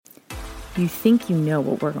You think you know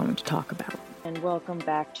what we're going to talk about. And welcome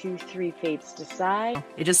back to Three Fates Decide.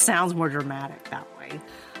 It just sounds more dramatic that way.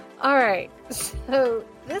 All right, so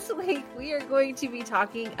this week we are going to be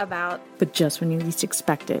talking about... But just when you least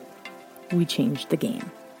expect it, we changed the game.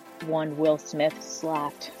 One Will Smith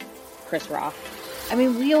slapped Chris Rock. I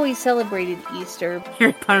mean, we always celebrated Easter.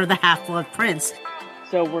 Harry Potter the Half-Blood Prince.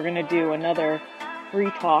 So we're going to do another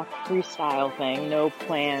free talk, freestyle thing, no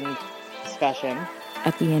planned discussion.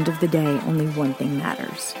 At the end of the day, only one thing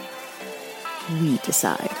matters. We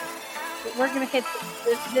decide. We're going to hit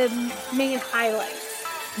the main highlights.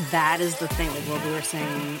 That is the thing, like what we were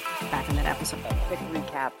saying back in that episode. A quick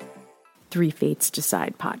recap. Three Fates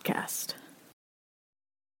Decide podcast.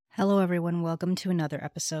 Hello, everyone. Welcome to another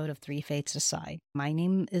episode of Three Fates Decide. My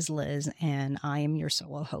name is Liz, and I am your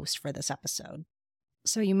solo host for this episode.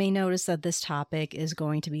 So you may notice that this topic is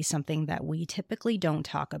going to be something that we typically don't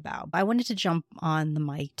talk about. I wanted to jump on the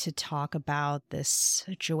mic to talk about this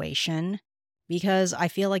situation because I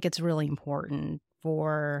feel like it's really important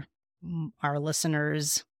for our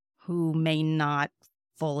listeners who may not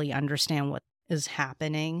fully understand what is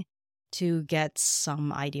happening to get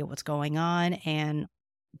some idea what's going on, and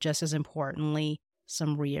just as importantly,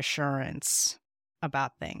 some reassurance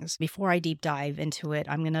about things. Before I deep dive into it,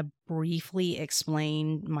 I'm going to briefly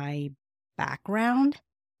explain my background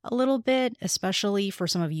a little bit, especially for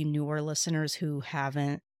some of you newer listeners who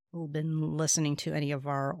haven't been listening to any of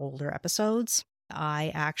our older episodes.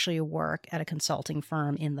 I actually work at a consulting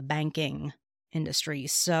firm in the banking industry,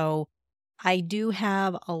 so I do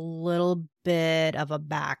have a little bit of a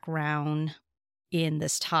background in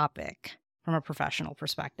this topic from a professional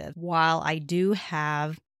perspective. While I do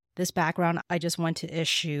have this background, I just want to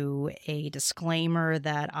issue a disclaimer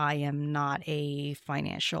that I am not a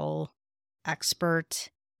financial expert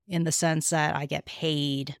in the sense that I get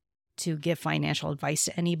paid to give financial advice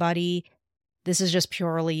to anybody. This is just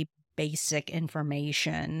purely basic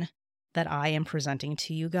information that I am presenting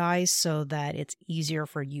to you guys so that it's easier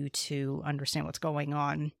for you to understand what's going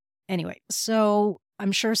on. Anyway, so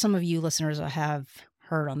I'm sure some of you listeners have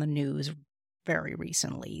heard on the news very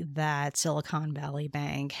recently that Silicon Valley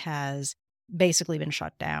Bank has basically been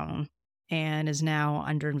shut down and is now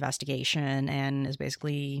under investigation and is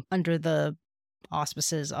basically under the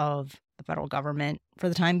auspices of the federal government for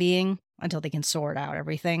the time being until they can sort out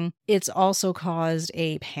everything. It's also caused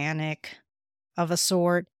a panic of a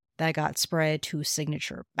sort that got spread to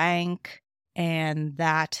Signature Bank, and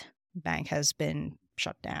that bank has been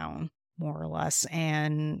shut down more or less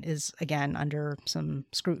and is again under some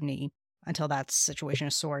scrutiny until that situation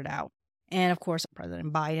is sorted out. And of course,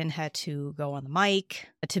 President Biden had to go on the mic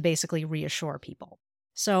to basically reassure people.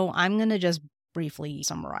 So I'm going to just briefly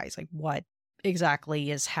summarize like what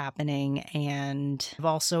exactly is happening, and I've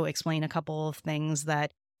also explained a couple of things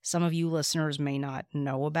that some of you listeners may not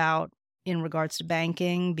know about in regards to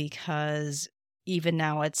banking, because even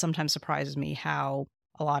now it sometimes surprises me how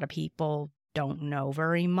a lot of people don't know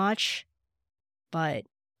very much. But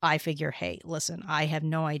I figure, hey, listen, I have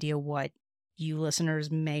no idea what you listeners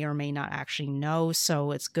may or may not actually know,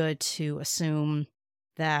 so it's good to assume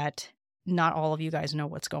that not all of you guys know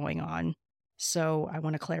what's going on. So I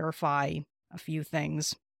want to clarify a few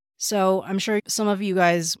things. So I'm sure some of you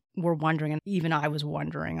guys were wondering, and even I was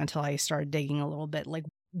wondering until I started digging a little bit, like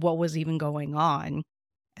what was even going on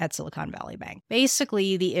at Silicon Valley Bank.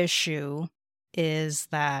 Basically, the issue is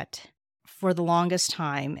that for the longest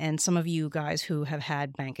time, and some of you guys who have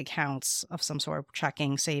had bank accounts of some sort,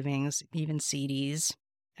 checking, savings, even CDs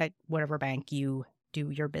at whatever bank you do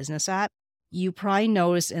your business at, you probably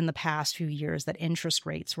noticed in the past few years that interest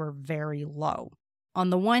rates were very low. On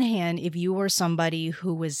the one hand, if you were somebody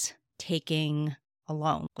who was taking a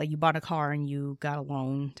loan, like you bought a car and you got a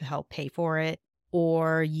loan to help pay for it,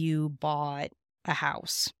 or you bought a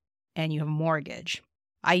house and you have a mortgage,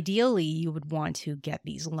 ideally you would want to get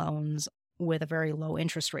these loans with a very low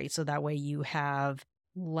interest rate so that way you have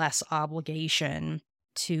less obligation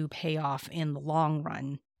to pay off in the long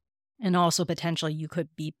run. And also potentially you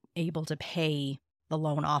could be able to pay the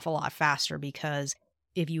loan off a lot faster, because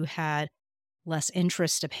if you had less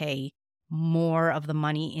interest to pay, more of the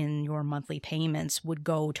money in your monthly payments would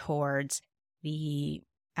go towards the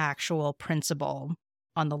actual principal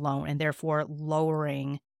on the loan, and therefore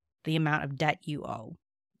lowering the amount of debt you owe.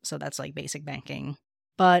 So that's like basic banking.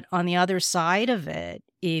 But on the other side of it,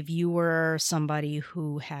 if you were somebody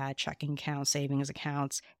who had checking accounts, savings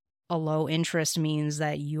accounts, a low interest means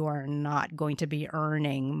that you are not going to be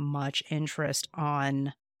earning much interest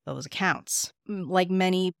on those accounts. Like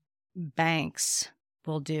many banks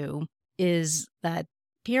will do, is that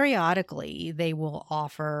periodically they will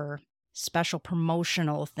offer special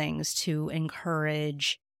promotional things to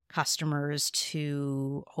encourage customers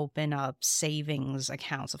to open up savings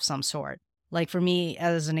accounts of some sort. Like for me,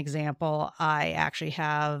 as an example, I actually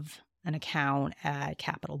have an account at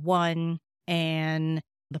Capital One, and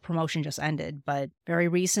the promotion just ended. But very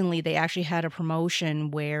recently, they actually had a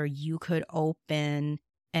promotion where you could open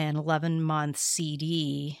an 11-month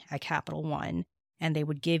CD at Capital One, and they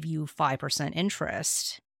would give you 5%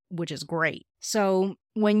 interest, which is great. So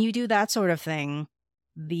when you do that sort of thing,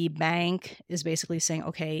 the bank is basically saying,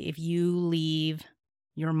 okay, if you leave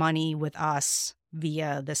your money with us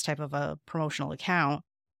via this type of a promotional account,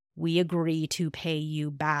 we agree to pay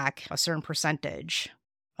you back a certain percentage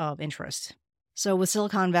of interest. So with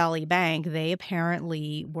Silicon Valley Bank, they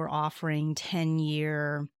apparently were offering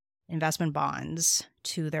 10-year investment bonds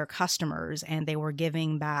to their customers, and they were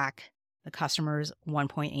giving back the customers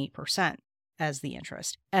 1.8% as the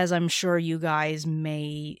interest. As I'm sure you guys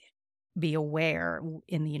may be aware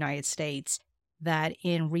in the United States, that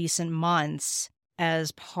in recent months,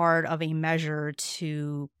 as part of a measure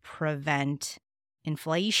to prevent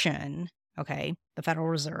inflation, okay, the Federal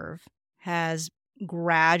Reserve has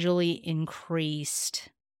gradually increased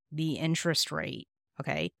the interest rate,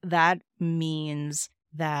 okay? That means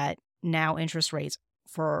that now interest rates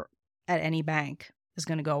at any bank is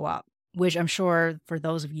going to go up, which I'm sure for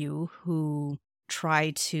those of you who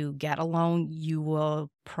try to get a loan, you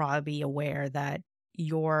will probably be aware that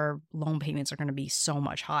your loan payments are going to be so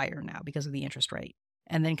much higher now because of the interest rate.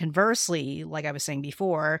 And then conversely, like I was saying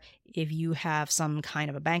before, if you have some kind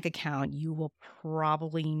of a bank account, you will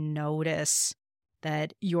probably notice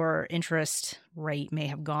that your interest rate may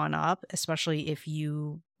have gone up, especially if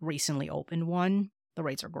you recently opened one. The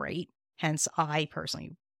rates are great. Hence, I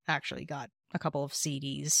personally actually got a couple of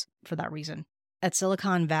CDs for that reason. At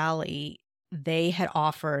Silicon Valley, they had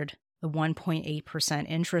offered the 1.8%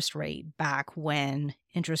 interest rate back when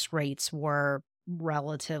interest rates were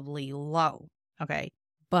relatively low, okay?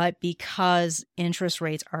 But because interest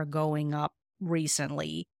rates are going up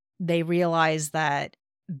recently, they realize that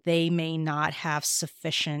they may not have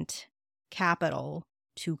sufficient capital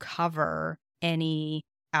to cover any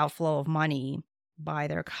outflow of money by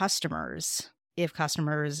their customers if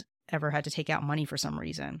customers ever had to take out money for some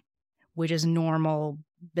reason, which is normal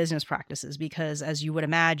business practices, because as you would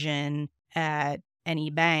imagine at any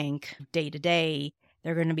bank day to day,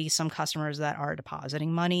 there are going to be some customers that are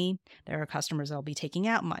depositing money. There are customers that will be taking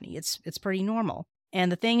out money. It's pretty normal.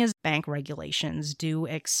 And the thing is, bank regulations do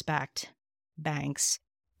expect banks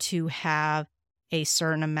to have a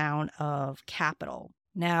certain amount of capital.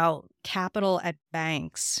 Now, capital at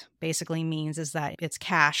banks basically means is that it's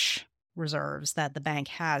cash reserves that the bank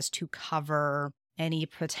has to cover any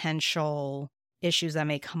potential issues that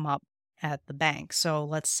may come up at the bank. So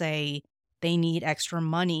let's say they need extra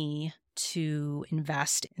money to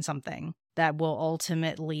invest in something that will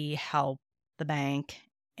ultimately help the bank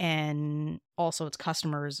and also its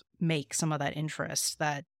customers make some of that interest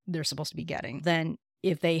that they're supposed to be getting. Then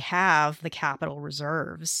if they have the capital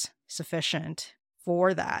reserves sufficient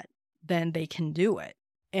for that, then they can do it.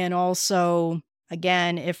 And also,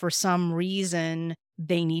 again, if for some reason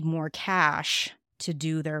they need more cash to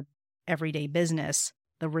do their everyday business,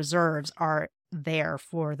 the reserves are there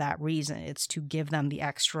for that reason. It's to give them the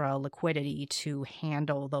extra liquidity to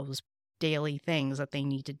handle those daily things that they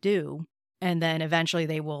need to do. And then eventually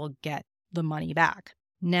they will get the money back.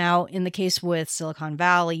 Now, in the case with Silicon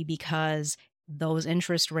Valley, because those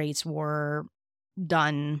interest rates were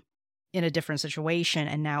done in a different situation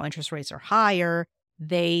and now interest rates are higher,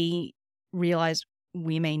 they realized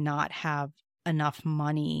we may not have enough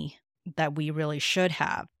money that we really should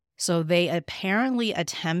have. So they apparently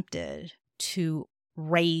attempted to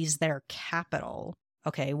raise their capital,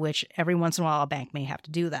 okay, which every once in a while a bank may have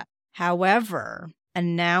to do that. However,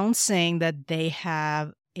 announcing that they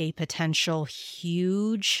have a potential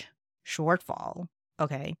huge shortfall,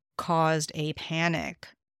 okay, caused a panic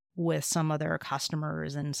with some of their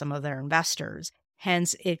customers and some of their investors.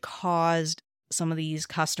 Hence, it caused some of these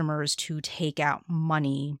customers to take out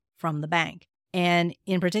money from the bank. And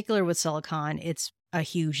in particular with Silicon, it's a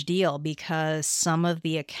huge deal because some of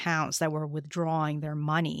the accounts that were withdrawing their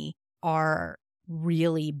money are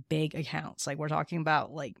really big accounts. Like we're talking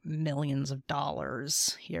about like millions of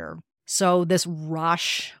dollars here. So this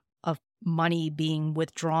rush of money being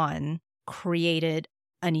withdrawn created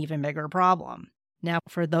an even bigger problem. Now,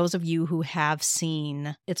 for those of you who have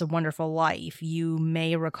seen It's a Wonderful Life, you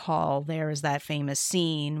may recall there's that famous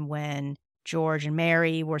scene when George and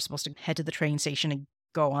Mary were supposed to head to the train station and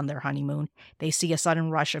go on their honeymoon. They see a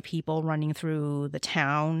sudden rush of people running through the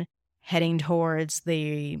town, heading towards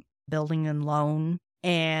the building and loan.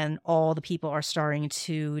 and all the people are starting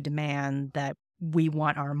to demand that we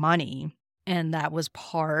want our money. And that was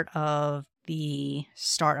part of the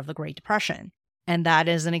start of the Great Depression. And that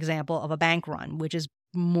is an example of a bank run, which is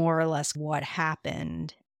more or less what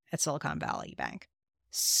happened at Silicon Valley Bank.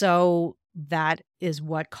 So that is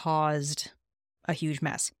what caused a huge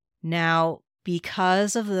mess. Now,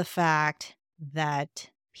 because of the fact that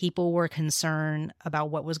people were concerned about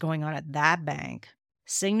what was going on at that bank,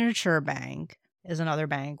 Signature Bank is another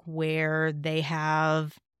bank where they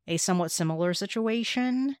have a somewhat similar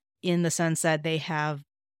situation in the sense that they have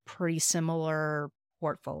pretty similar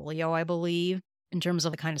portfolio, I believe, in terms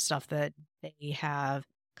of the kind of stuff that they have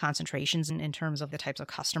concentrations in terms of the types of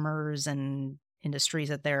customers and industries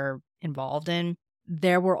that they're involved in.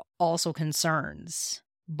 There were also concerns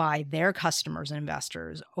by their customers and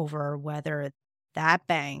investors over whether that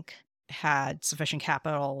bank had sufficient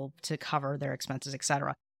capital to cover their expenses,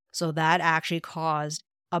 etc. So that actually caused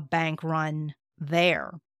a bank run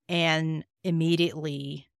there. And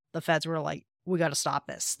immediately the feds were like, we got to stop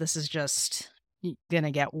this. This is just going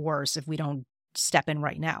to get worse if we don't step in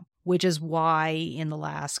right now, which is why in the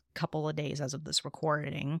last couple of days as of this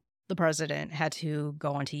recording, the president had to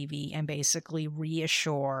go on TV and basically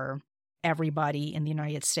reassure everybody in the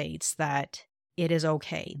United States that it is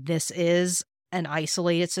okay. This is an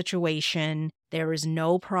isolated situation. There is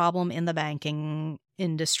no problem in the banking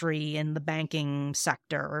industry, in the banking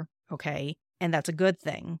sector, okay? And that's a good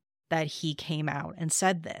thing that he came out and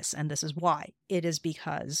said this. And this is why. It is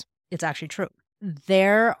because it's actually true.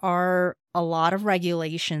 There are a lot of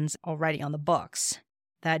regulations already on the books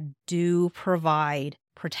that do provide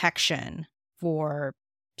protection for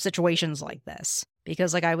situations like this.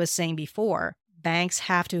 Because like I was saying before, banks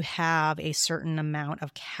have to have a certain amount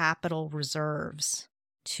of capital reserves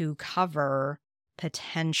to cover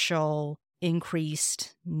potential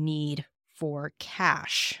increased need for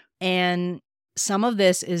cash. And some of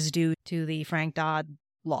this is due to the Frank-Dodd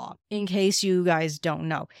law. In case you guys don't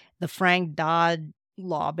know, the Frank-Dodd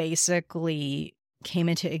law basically came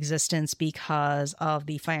into existence because of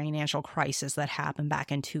the financial crisis that happened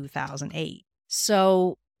back in 2008.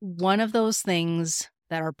 So one of those things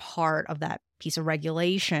that are part of that piece of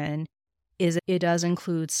regulation is it does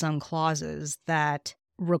include some clauses that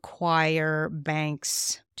require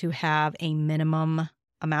banks to have a minimum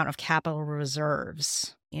amount of capital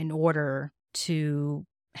reserves in order to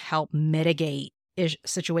help mitigate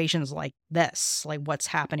situations like this, like what's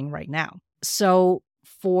happening right now. So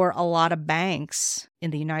for a lot of banks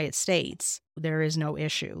in the United States, there is no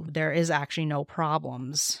issue. There is actually no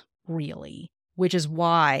problems, really, which is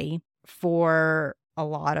why for a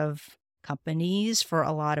lot of companies, for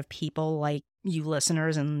a lot of people like you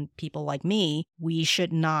listeners and people like me, we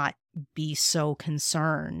should not be so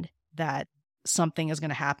concerned that something is going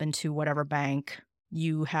to happen to whatever bank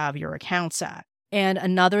you have your accounts at. And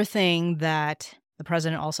another thing that the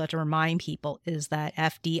president also had to remind people is that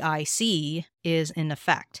FDIC is in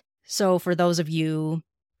effect. So for those of you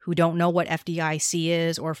who don't know what FDIC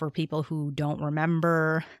is, or for people who don't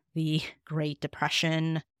remember the Great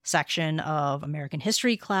Depression section of American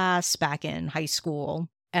history class back in high school,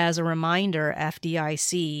 as a reminder,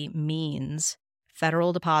 FDIC means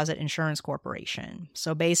Federal Deposit Insurance Corporation.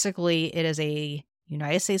 So basically, it is a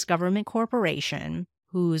United States government corporation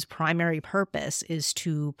whose primary purpose is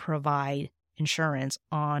to provide insurance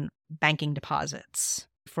on banking deposits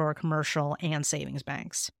for commercial and savings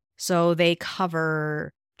banks. So they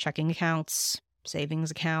cover checking accounts,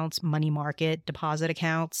 savings accounts, money market deposit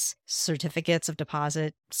accounts, certificates of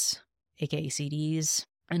deposits, aka CDs,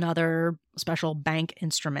 and other special bank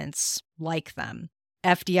instruments like them.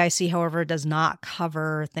 FDIC, however, does not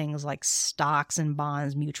cover things like stocks and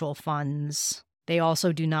bonds, mutual funds. They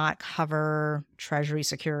also do not cover treasury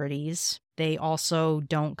securities. They also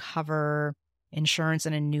don't cover insurance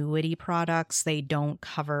and annuity products. They don't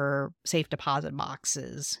cover safe deposit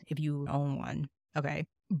boxes if you own one. Okay.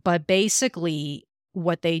 But basically,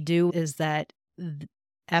 what they do is that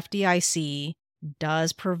FDIC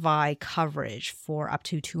does provide coverage for up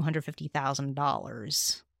to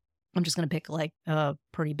 $250,000. I'm just going to pick like a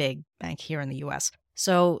pretty big bank here in the US.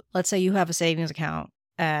 So let's say you have a savings account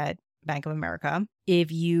at Bank of America.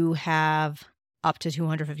 If you have up to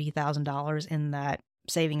 $250,000 in that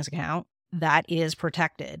savings account, that is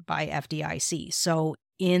protected by FDIC. So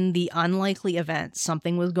in the unlikely event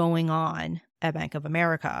something was going on at Bank of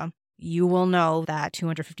America, you will know that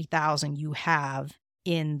 $250,000 you have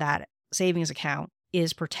in that savings account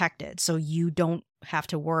is protected. So you don't have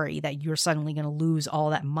to worry that you're suddenly going to lose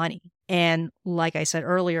all that money. And like I said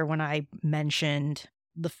earlier, when I mentioned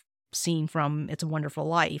the scene from It's a Wonderful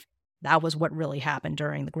Life, that was what really happened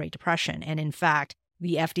during the Great Depression. And in fact,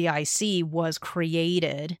 the FDIC was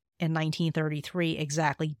created in 1933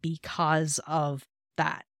 exactly because of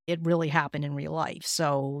that. It really happened in real life.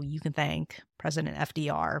 So you can thank President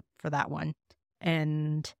FDR for that one.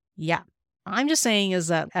 And yeah, I'm just saying is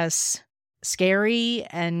that as scary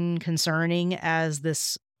and concerning as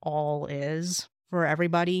this all is for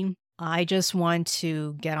everybody, I just want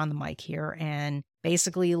to get on the mic here and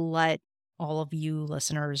basically let all of you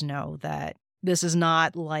listeners know that this is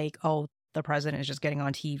not like, oh, the president is just getting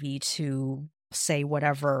on TV to say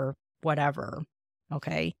whatever.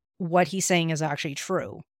 Okay. What he's saying is actually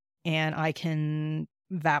true. And I can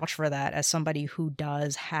vouch for that as somebody who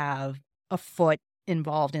does have a foot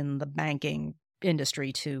involved in the banking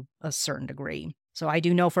industry to a certain degree. So I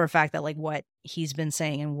do know for a fact that like what he's been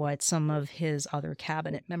saying and what some of his other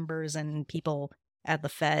cabinet members and people at the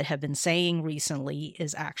Fed have been saying recently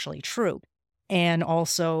is actually true. And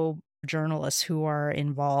also journalists who are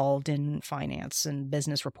involved in finance and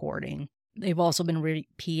business reporting, they've also been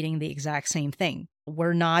repeating the exact same thing.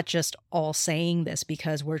 We're not just all saying this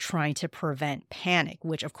because we're trying to prevent panic,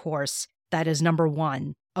 which of course, that is number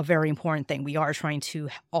one, a very important thing. We are trying to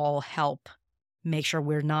all help make sure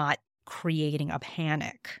we're not creating a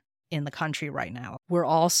panic in the country right now. We're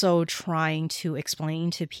also trying to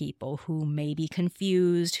explain to people who may be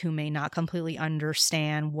confused, who may not completely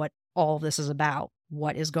understand what all this is about,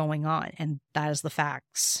 what is going on. And that is the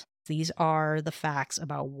facts. These are the facts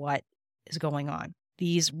about what is going on.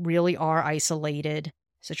 These really are isolated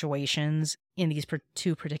situations in these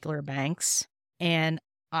two particular banks. And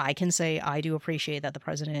I can say I do appreciate that the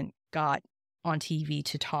president got on TV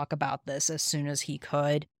to talk about this as soon as he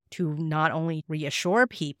could, to not only reassure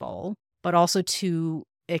people, but also to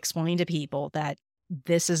explain to people that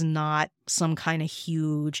this is not some kind of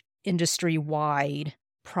huge industry-wide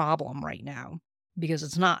problem right now, because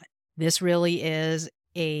it's not. This really is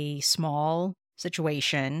a small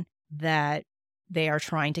situation that they are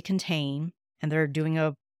trying to contain, and they're doing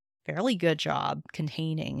a fairly good job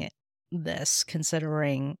containing this,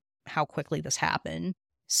 considering how quickly this happened.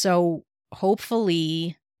 So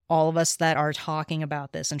hopefully all of us that are talking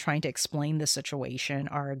about this and trying to explain the situation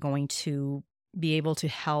are going to be able to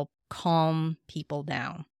help calm people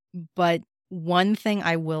down. But one thing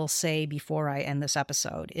I will say before I end this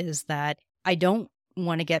episode is that I don't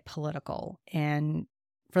want to get political. And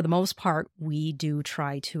for the most part, we do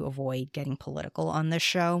try to avoid getting political on this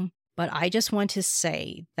show. But I just want to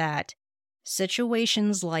say that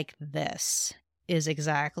situations like this is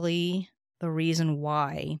exactly the reason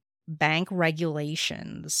why bank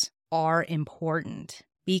regulations are important,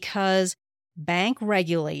 because bank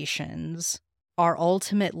regulations are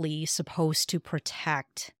ultimately supposed to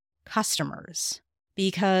protect customers,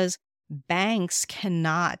 because banks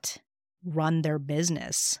cannot run their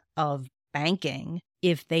business of banking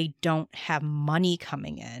if they don't have money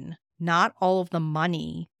coming in. Not all of the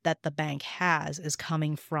money that the bank has is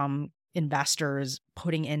coming from investors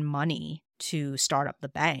putting in money to start up the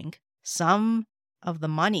bank. Some of the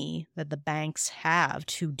money that the banks have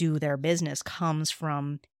to do their business comes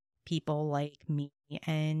from people like me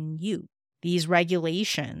and you. These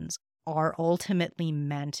regulations are ultimately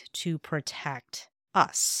meant to protect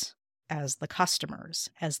us as the customers,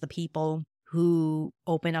 as the people who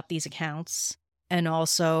open up these accounts, and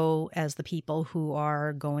also as the people who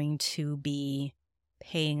are going to be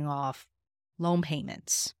paying off loan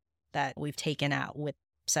payments that we've taken out with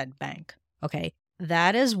said bank. Okay,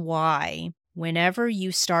 that is why whenever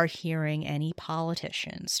you start hearing any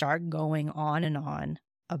politician start going on and on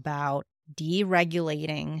about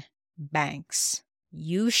deregulating banks,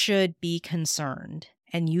 you should be concerned,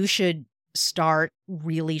 and you should start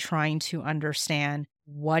really trying to understand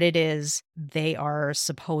what it is they are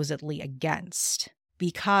supposedly against.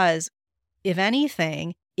 Because if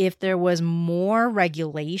anything, if there was more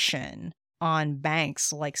regulation on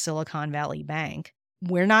banks like Silicon Valley Bank,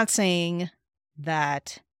 we're not saying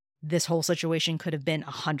that this whole situation could have been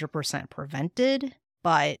 100% prevented,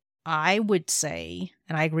 but I would say,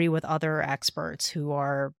 and I agree with other experts who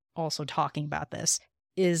are also talking about this,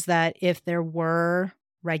 is that if there were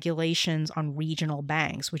regulations on regional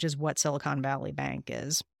banks, which is what Silicon Valley Bank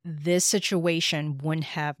is, this situation wouldn't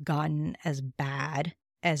have gotten as bad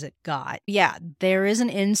as it got. Yeah, there is an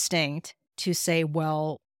instinct to say,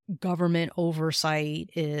 well, government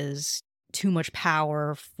oversight is too much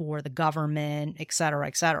power for the government, et cetera,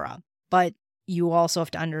 et cetera. But you also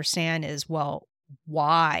have to understand is, well,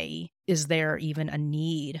 why is there even a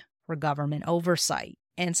need for government oversight?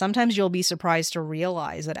 And sometimes you'll be surprised to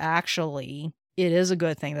realize that actually it is a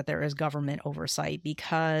good thing that there is government oversight,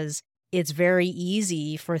 because it's very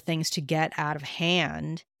easy for things to get out of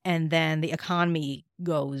hand, and then the economy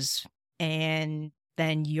goes and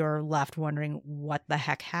then you're left wondering what the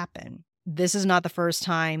heck happened. This is not the first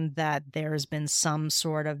time that there's been some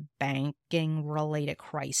sort of banking-related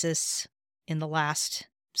crisis in the last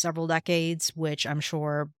several decades, which I'm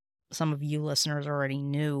sure some of you listeners already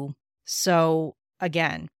knew. So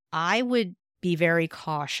again, I would be very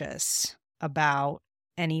cautious about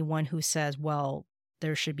anyone who says, well,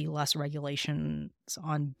 there should be less regulations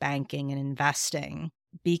on banking and investing,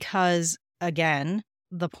 because again,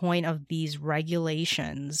 the point of these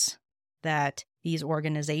regulations that these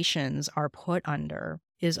organizations are put under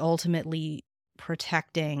is ultimately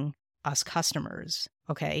protecting us customers,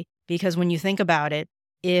 okay? Because when you think about it,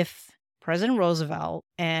 if President Roosevelt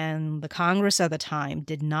and the Congress at the time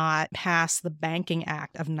did not pass the Banking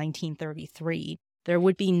Act of 1933, there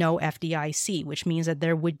would be no FDIC, which means that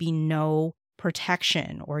there would be no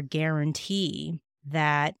protection or guarantee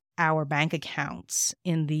that our bank accounts,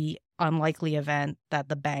 in the unlikely event that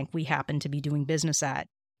the bank we happen to be doing business at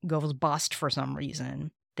goes bust for some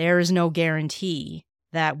reason, there is no guarantee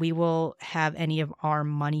that we will have any of our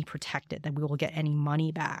money protected, that we will get any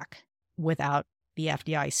money back without the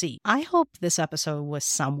FDIC. I hope this episode was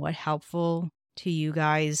somewhat helpful to you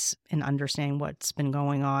guys in understanding what's been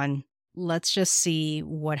going on. Let's just see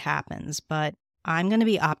what happens. But I'm going to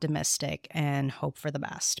be optimistic and hope for the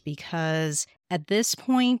best, because at this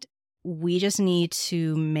point, we just need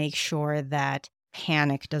to make sure that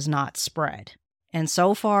panic does not spread. And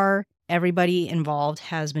so far, everybody involved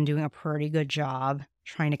has been doing a pretty good job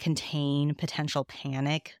trying to contain potential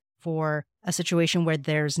panic for a situation where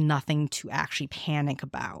there's nothing to actually panic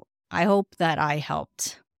about. I hope that I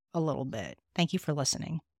helped a little bit. Thank you for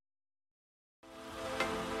listening.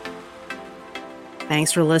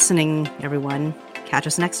 Thanks for listening, everyone. Catch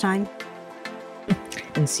us next time.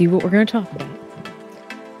 And see what we're going to talk about.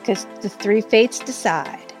 Because the three fates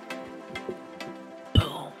decide.